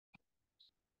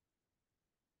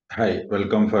Hi,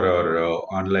 welcome for our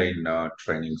online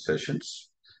training sessions.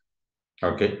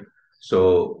 Okay,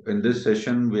 so in this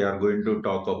session, we are going to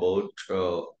talk about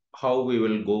how we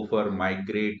will go for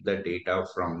migrate the data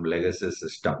from legacy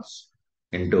systems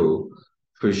into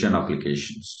Fusion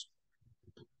applications.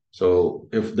 So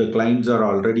if the clients are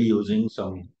already using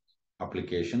some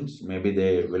applications, maybe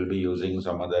they will be using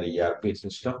some other ERP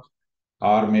system,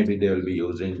 or maybe they will be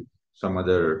using some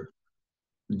other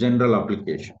general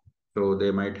application. So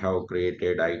they might have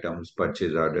created items,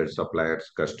 purchase orders, suppliers,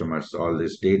 customers, all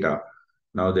this data.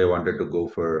 Now they wanted to go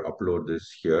for upload this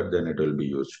here, then it will be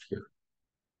used here.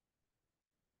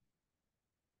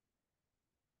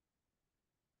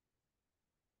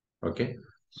 Okay.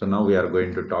 So now we are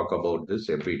going to talk about this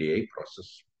FBDI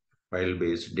process,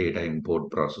 file-based data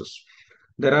import process.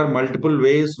 There are multiple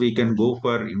ways we can go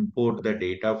for import the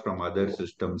data from other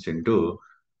systems into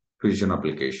Fusion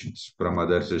applications, from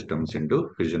other systems into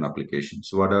Fusion applications.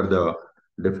 What are the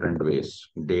different ways?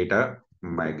 Data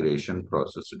migration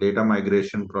process. Data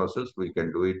migration process, we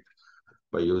can do it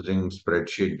by using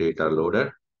spreadsheet data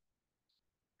loader.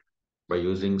 By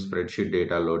using spreadsheet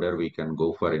data loader, we can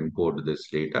go for import this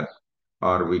data,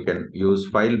 or we can use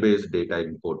file-based data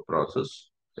import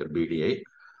process, FBDI,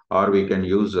 or we can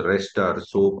use REST or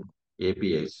SOAP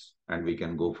APIs, and we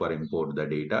can go for import the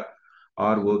data,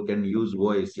 or we can use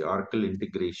OIC, Oracle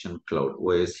Integration Cloud,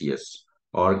 OSCS,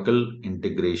 Oracle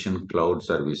Integration Cloud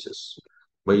Services.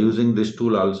 By using this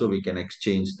tool also, we can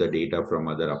exchange the data from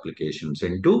other applications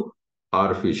into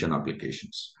our Fusion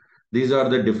applications. These are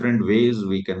the different ways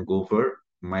we can go for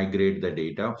migrate the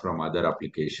data from other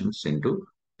applications into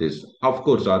this. Of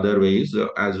course, other ways,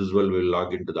 as usual, we'll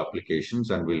log into the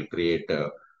applications and we'll create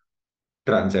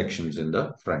transactions in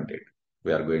the front end.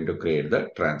 We are going to create the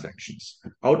transactions.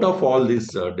 Out of all these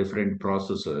different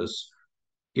processes,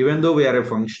 even though we are a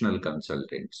functional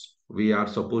consultants, we are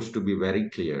supposed to be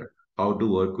very clear how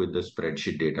to work with the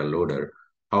spreadsheet data loader,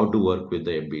 how to work with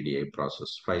the FBDI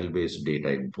process, file-based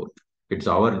data input. It's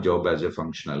our job as a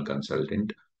functional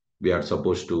consultant. We are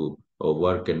supposed to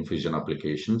work in Fusion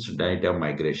applications, data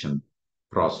migration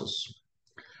process.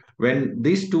 When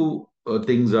these two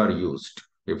things are used,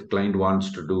 if client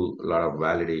wants to do a lot of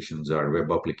validations or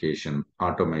web application,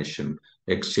 automation,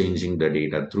 exchanging the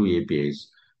data through APIs,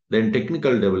 then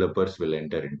technical developers will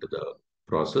enter into the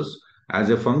process. As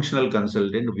a functional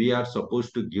consultant, we are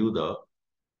supposed to give the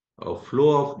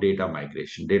flow of data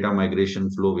migration. Data migration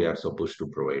flow we are supposed to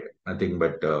provide. Nothing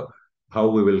but how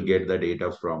we will get the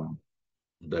data from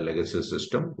the legacy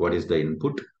system, what is the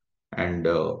input, and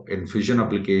in Fusion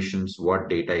applications, what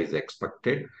data is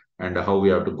expected, and how we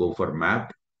have to go for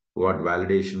map, what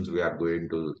validations we are going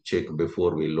to check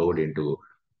before we load into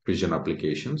Fusion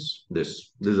applications.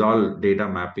 This is all data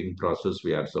mapping process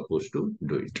we are supposed to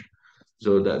do it.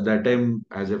 So that time,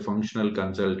 as a functional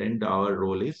consultant, our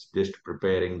role is just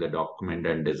preparing the document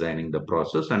and designing the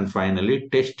process, and finally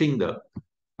testing the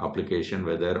application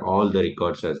whether all the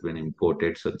records has been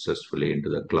imported successfully into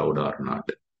the cloud or not.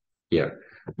 Yeah.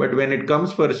 But when it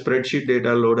comes for spreadsheet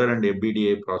data loader and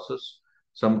FBDA process,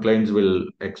 some clients will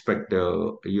expect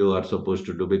you are supposed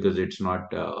to do because it's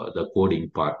not the coding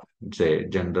part. It's a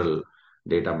general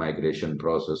data migration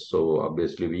process. So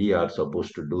obviously we are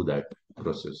supposed to do that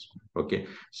process. Okay.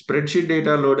 Spreadsheet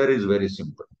data loader is very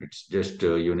simple. It's just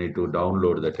you need to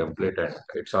download the template and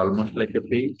it's almost like a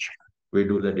page. We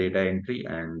do the data entry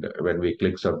and when we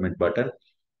click submit button,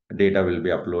 data will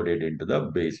be uploaded into the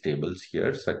base tables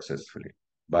here successfully.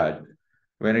 But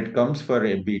when it comes for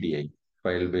FBDI,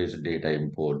 file-based data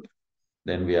import,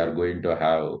 then we are going to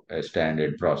have a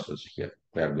standard process here.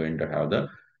 We are going to have the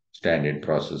standard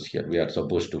process here. We are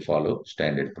supposed to follow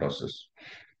standard process.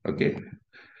 Okay.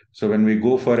 So when we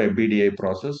go for FBDI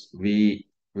process, we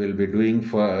will be doing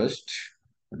first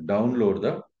download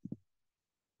the,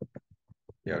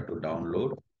 you have to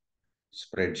download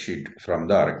spreadsheet from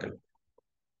the Oracle.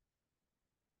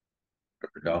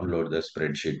 Download the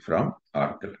spreadsheet from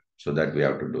Oracle. So that we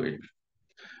have to do it.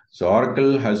 So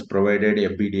Oracle has provided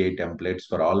FBDI templates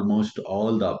for almost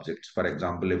all the objects. For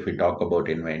example, if we talk about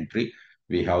inventory,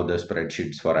 we have the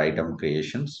spreadsheets for item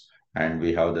creations, and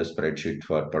we have the spreadsheet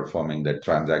for performing the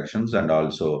transactions, and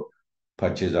also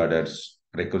purchase orders,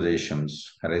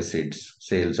 requisitions, receipts,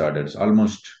 sales orders.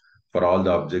 Almost for all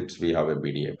the objects, we have a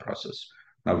BDA process.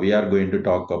 Now we are going to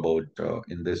talk about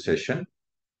in this session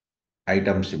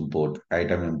items import.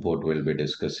 Item import we'll be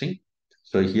discussing.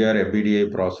 So here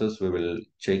FBDA process, we will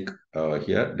check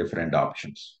here different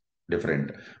options,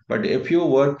 different. But if you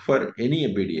work for any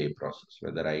FBDA process,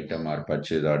 whether item or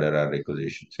purchase order or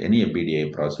requisitions, any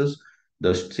FBDA process,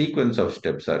 the sequence of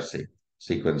steps are same.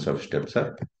 Sequence of steps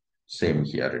are same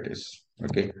here it is.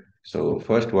 Okay. So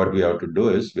first what we have to do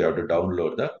is we have to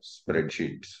download the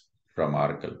spreadsheets from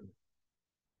Oracle.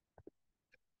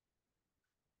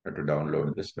 We have to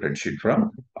download the spreadsheet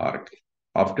from Oracle.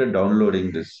 After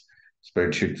downloading this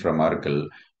spreadsheet from Oracle,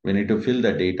 we need to fill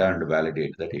the data and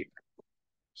validate the data.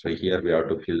 So here we have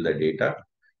to fill the data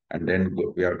and then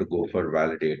we have to go for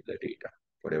validate the data,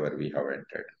 whatever we have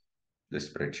entered, the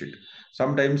spreadsheet.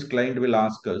 Sometimes client will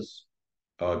ask us,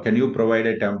 can you provide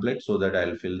a template so that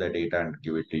I'll fill the data and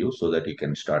give it to you so that you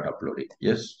can start uploading?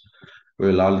 Yes,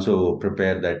 we'll also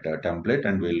prepare that template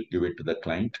and we'll give it to the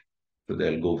client. So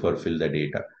they'll go for fill the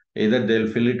data. Either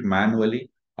they'll fill it manually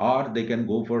or they can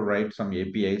go for write some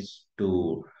APIs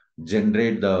to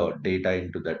generate the data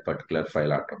into that particular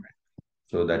file automatically.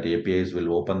 So that APIs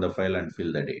will open the file and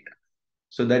fill the data.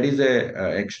 So that is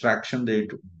a extraction.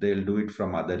 They'll do it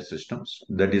from other systems.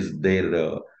 That is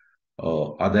their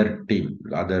other team,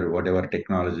 other whatever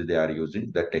technology they are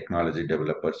using. The technology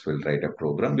developers will write a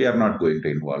program. We are not going to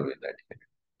involve in that yet.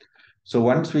 So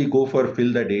once we go for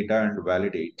fill the data and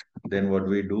validate, then what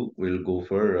we do, we'll go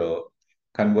for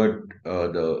convert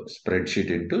the spreadsheet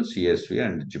into CSV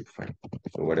and zip file.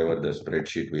 So whatever the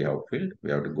spreadsheet we have filled,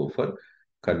 we have to go for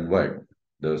convert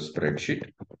the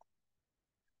spreadsheet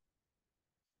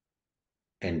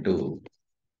into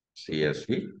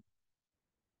CSV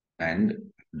and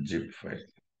zip file.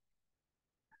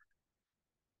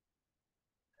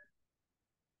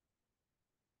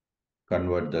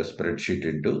 Convert the spreadsheet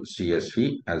into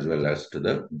CSV as well as to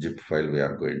the zip file we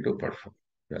are going to perform.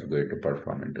 We are going to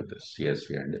perform into the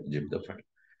CSV and zip the file.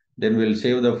 Then we'll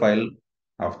save the file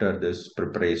after this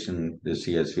preparation, the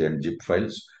CSV and zip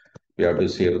files. We have to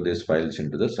save these files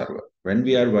into the server. When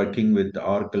we are working with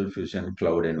Oracle Fusion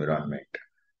Cloud environment,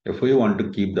 if we want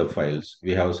to keep the files,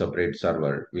 we have separate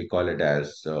server. We call it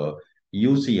as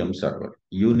UCM server,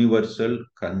 Universal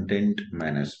Content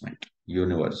Management,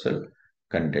 Universal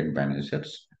Content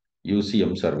Managers.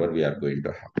 UCM server we are going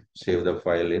to have. Save the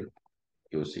file in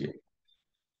UCM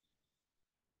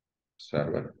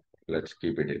server. Let's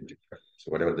keep it in zip file.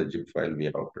 So whatever the zip file we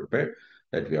have prepared,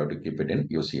 that we have to keep it in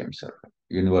UCM server.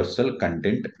 Universal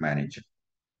Content Manager.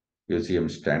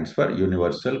 UCM stands for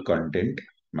Universal Content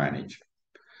Manager.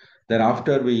 Then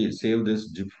after we save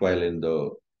this zip file in the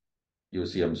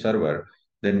UCM server,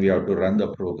 then we have to run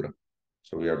the program.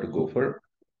 So we have to go for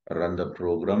run the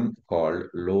program called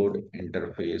load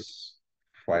interface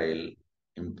file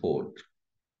import.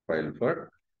 File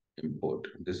for import.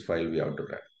 This file we have to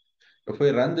run. If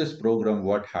we run this program,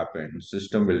 what happens?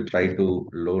 System will try to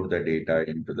load the data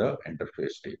into the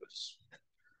interface tables.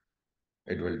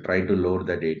 It will try to load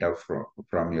the data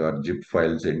from your zip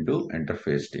files into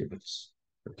interface tables.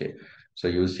 Okay. So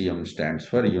UCM stands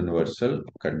for Universal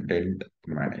Content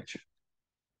Manager.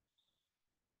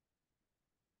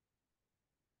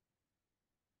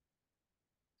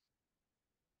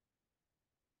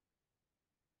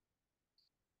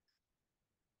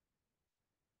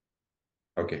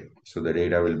 Okay. So the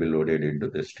data will be loaded into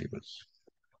these tables.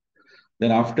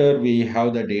 Then after we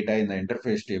have the data in the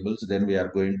interface tables, then we are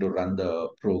going to run the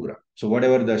program. So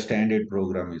whatever the standard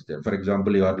program is there, for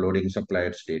example, you are loading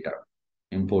suppliers data,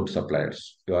 import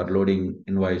suppliers. You are loading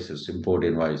invoices, import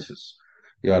invoices.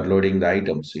 You are loading the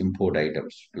items, import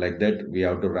items. Like that, we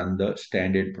have to run the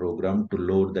standard program to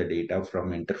load the data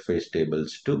from interface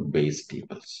tables to base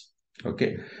tables.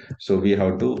 Okay. So we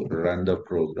have to run the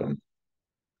program,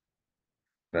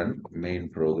 run main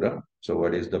program. So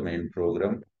what is the main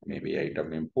program? Maybe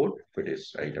item import. If it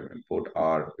is item import,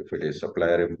 or if it is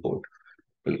supplier import,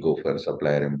 we'll go for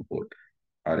supplier import.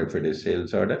 Or if it is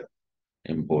sales order,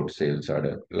 import sales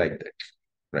order, like that,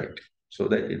 right? So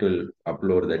that it will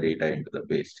upload the data into the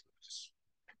base tables.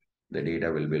 The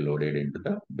data will be loaded into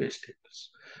the base tables.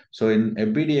 So in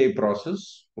FBDI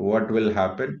process, what will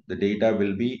happen? The data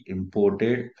will be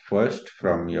imported first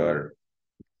from your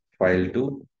file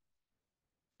to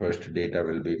first data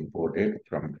will be imported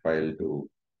from file to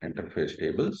interface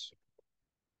tables,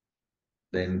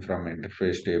 then from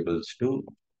interface tables to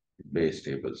base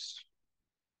tables.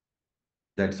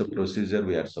 That's the procedure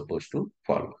we are supposed to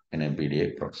follow in a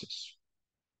BDA process.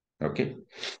 Okay,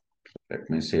 let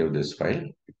me save this file.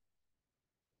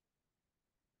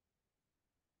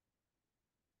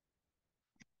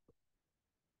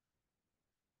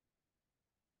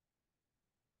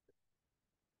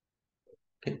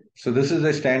 Okay, so this is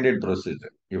a standard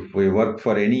procedure. If we work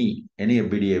for any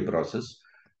BDA process,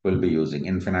 we'll be using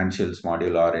in financials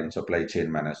module or in supply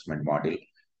chain management module.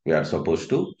 We are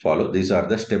supposed to follow. These are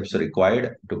the steps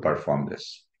required to perform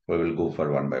this. We will go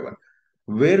for one by one.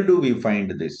 Where do we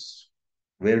find this?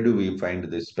 Where do we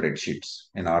find these spreadsheets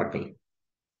in Oracle?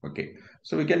 Okay,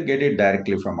 so we can get it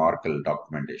directly from Oracle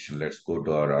documentation. Let's go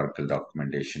to our Oracle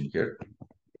documentation here.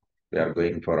 We are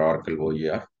going for Oracle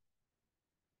OER,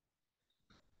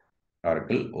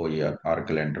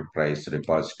 Oracle Enterprise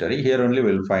Repository. Here only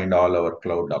we'll find all our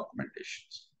cloud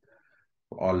documentations.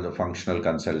 All the functional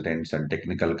consultants and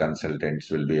technical consultants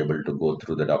will be able to go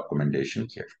through the documentation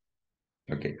here.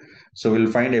 Okay, so we'll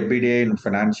find FBDI in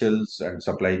financials and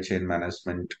supply chain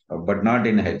management, but not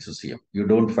in HCM. You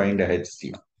don't find a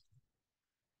HCM.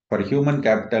 For human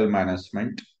capital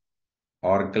management,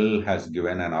 Oracle has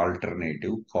given an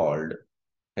alternative called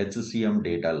HCM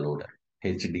Data Loader,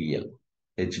 HDL.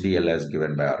 HDL as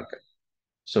given by Oracle.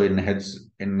 So in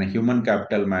human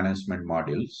capital management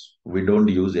modules, we don't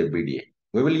use FBDA.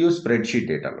 We will use spreadsheet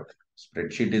data loader.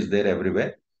 Spreadsheet is there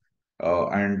everywhere,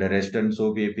 and the REST and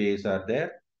SOAP APIs are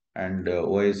there, and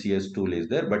OSCS tool is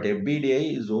there. But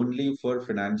FBDA is only for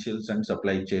financials and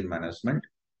supply chain management.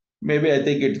 Maybe I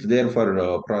think it's there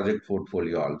for project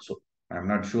portfolio also. I'm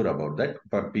not sure about that.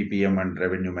 For PPM and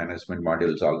revenue management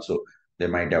modules also, they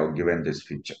might have given this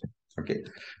feature. Okay.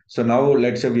 So now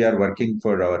let's say we are working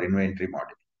for our inventory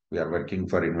module. We are working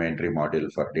for inventory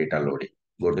module for data loading.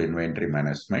 Go to inventory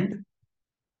management.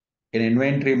 In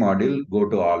inventory module, go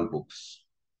to all books.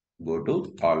 Go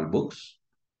to all books.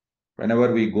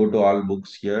 Whenever we go to all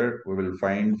books here, we will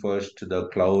find first the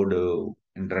cloud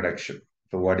introduction.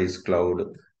 So what is cloud?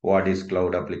 What is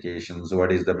cloud applications?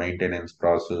 What is the maintenance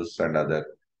process and other?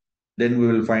 Then we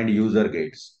will find user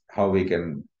guides, how we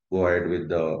can go ahead with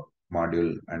the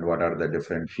module and what are the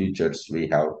different features we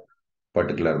have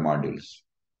particular modules.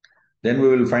 Then we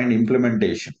will find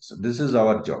implementations. This is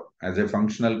our job. As a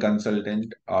functional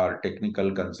consultant or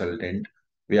technical consultant,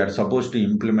 we are supposed to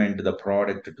implement the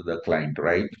product to the client,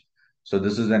 right? So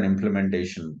this is an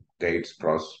implementation guides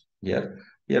process here.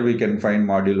 Here we can find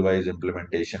module-wise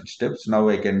implementation steps. Now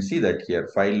I can see that here,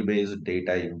 file-based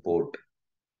data import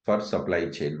for supply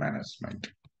chain management.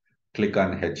 Click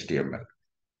on HTML.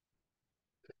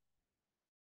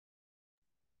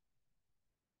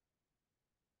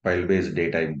 File-based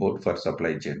data import for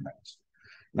supply chain management.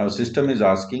 Now system is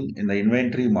asking in the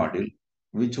inventory module,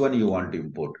 which one you want to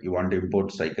import? You want to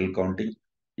import cycle counting?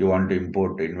 You want to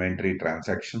import inventory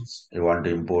transactions? You want to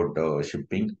import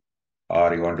shipping?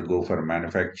 Or you want to go for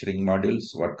manufacturing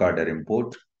modules, work order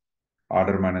import,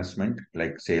 order management,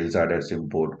 like sales orders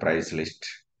import, price list,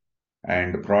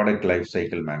 and product life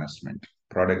cycle management,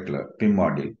 PIM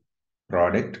module,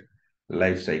 product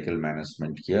life cycle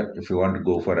management here. If you want to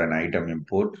go for an item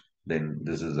import, then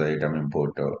this is the item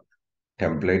import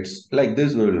templates. Like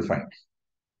this, we will find.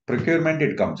 Procurement,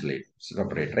 it comes late,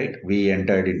 separate, right? We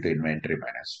entered into inventory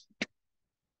management.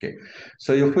 Okay.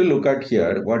 So if we look at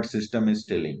here, what system is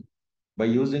telling, by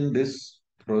using this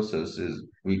process is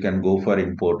we can go for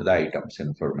import the items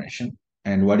information.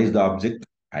 And what is the object?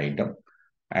 Item.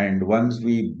 And once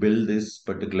we build this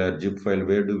particular zip file,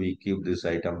 where do we keep this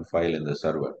item file in the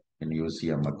server? In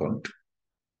UCM account,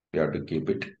 we have to keep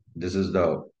it. This is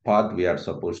the path we are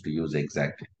supposed to use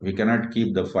exactly. We cannot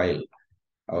keep the file,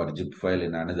 our zip file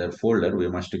in another folder. We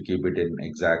must keep it in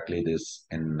exactly this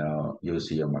in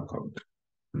UCM account.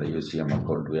 In the UCM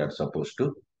account, we are supposed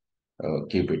to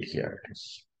keep it here. It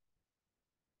is.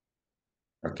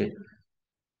 Okay.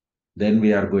 Then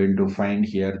we are going to find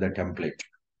here the template.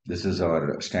 This is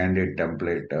our standard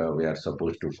template we are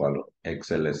supposed to follow,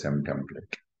 XLSM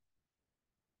template.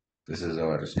 This is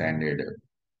our standard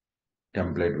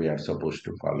template we are supposed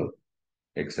to follow,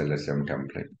 XLSM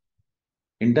template.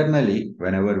 Internally,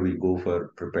 whenever we go for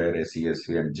prepare a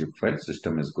CSV and zip file,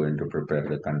 system is going to prepare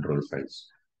the control files,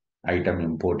 item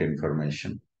import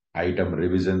information, item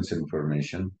revisions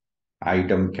information,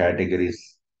 item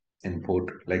categories import,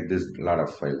 like this, a lot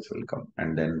of files will come.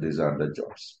 And then these are the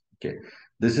jobs. Okay.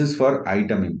 This is for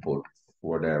item import,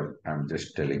 whatever I'm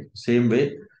just telling. Same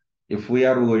way, if we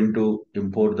are going to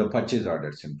import the purchase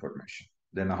orders information,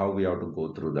 then how we have to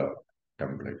go through the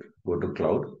template. Go to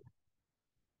cloud.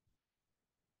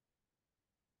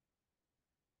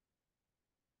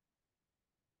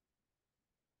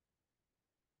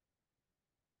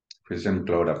 Vision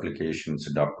Cloud Applications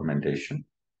Documentation.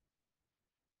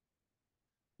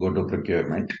 Go to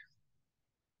procurement.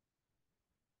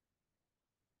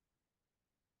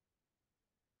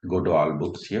 Go to all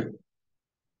books here.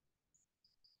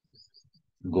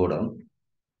 Go down.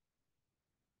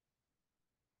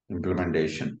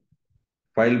 Implementation.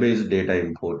 File-based data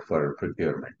import for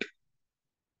procurement.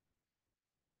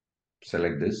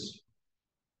 Select this.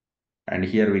 And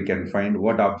here we can find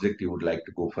what object you would like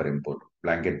to go for import.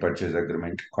 Blanket purchase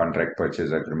agreement, contract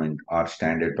purchase agreement, or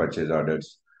standard purchase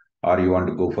orders, or you want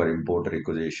to go for import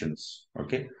requisitions.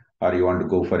 Okay. or you want to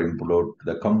go for import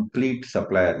the complete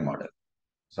supplier model,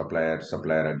 supplier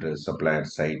address, supplier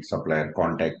site, supplier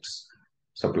contacts,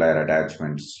 supplier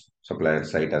attachments, supplier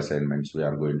site assignments. We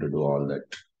are going to do all that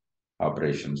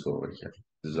operations over here.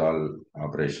 This is all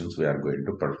operations we are going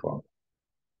to perform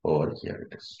over here.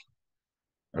 It is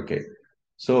okay.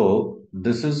 So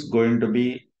this is going to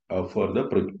be for the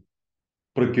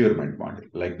procurement model.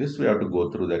 Like this, we have to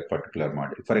go through that particular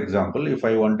model. For example, if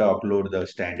I want to upload the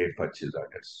standard purchase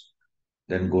orders,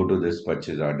 then go to this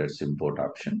purchase orders import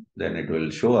option. Then it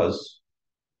will show us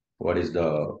what is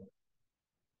the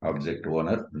object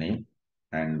owner name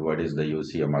and what is the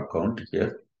UCM account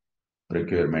here.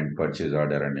 Procurement purchase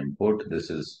order and import. This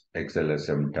is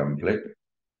XLSM template.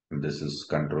 This is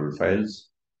control files.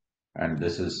 And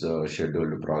this is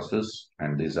scheduled process.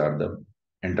 And these are the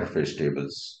interface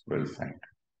tables we'll find.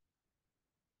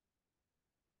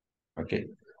 Okay.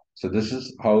 So this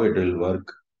is how it will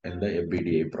work in the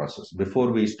FBDI process.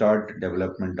 Before we start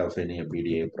development of any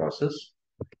FBDI process,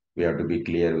 we have to be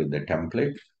clear with the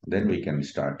template. Then we can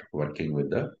start working with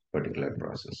the particular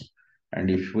process. And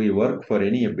if we work for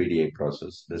any FBDI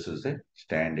process, this is a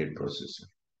standard process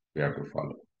we have to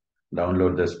follow.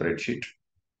 Download the spreadsheet,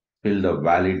 fill the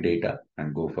valid data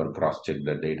and go for cross-check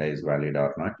the data is valid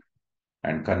or not,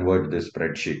 and convert this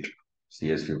spreadsheet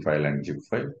CSV file and zip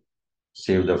file.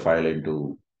 Save the file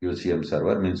into UCM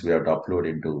server, means we have to upload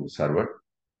into server,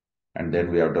 and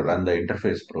then we have to run the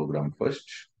interface program first.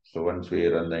 So once we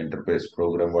run the interface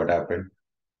program, what happened?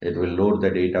 It will load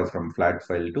the data from flat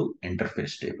file to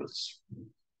interface tables.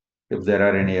 If there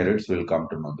are any errors, we'll come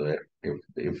to know there.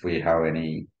 If we have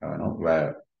any,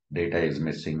 where data is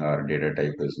missing or data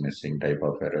type is missing type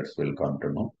of errors, we'll come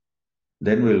to know.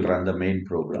 Then we'll run the main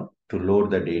program to load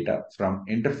the data from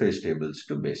interface tables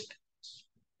to base tables.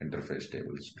 Interface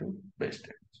tables to base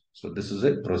tables. So this is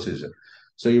a procedure.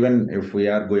 So even if we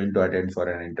are going to attend for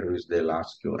an interview, they'll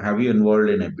ask you, have you involved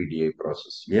in a BDA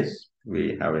process? Yes,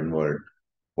 we have involved.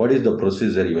 What is the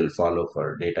procedure you will follow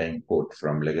for data import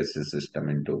from legacy system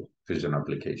into Fusion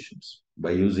applications?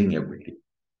 By using FBDA.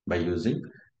 By using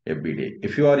FBDA.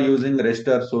 If you are using REST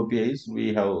or APIs,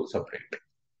 we have separate.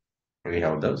 We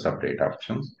have the separate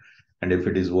options. And if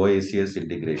it is OACS,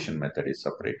 integration method is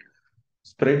separate.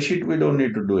 Spreadsheet, we don't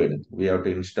need to do anything. We have to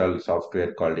install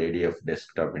software called ADF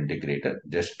Desktop Integrator.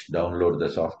 Just download the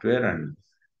software and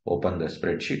open the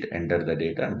spreadsheet, enter the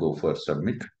data and go for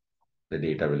submit. The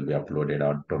data will be uploaded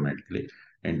automatically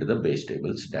into the base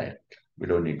tables directly. We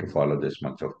don't need to follow this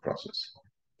much of process.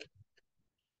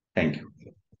 Thank you.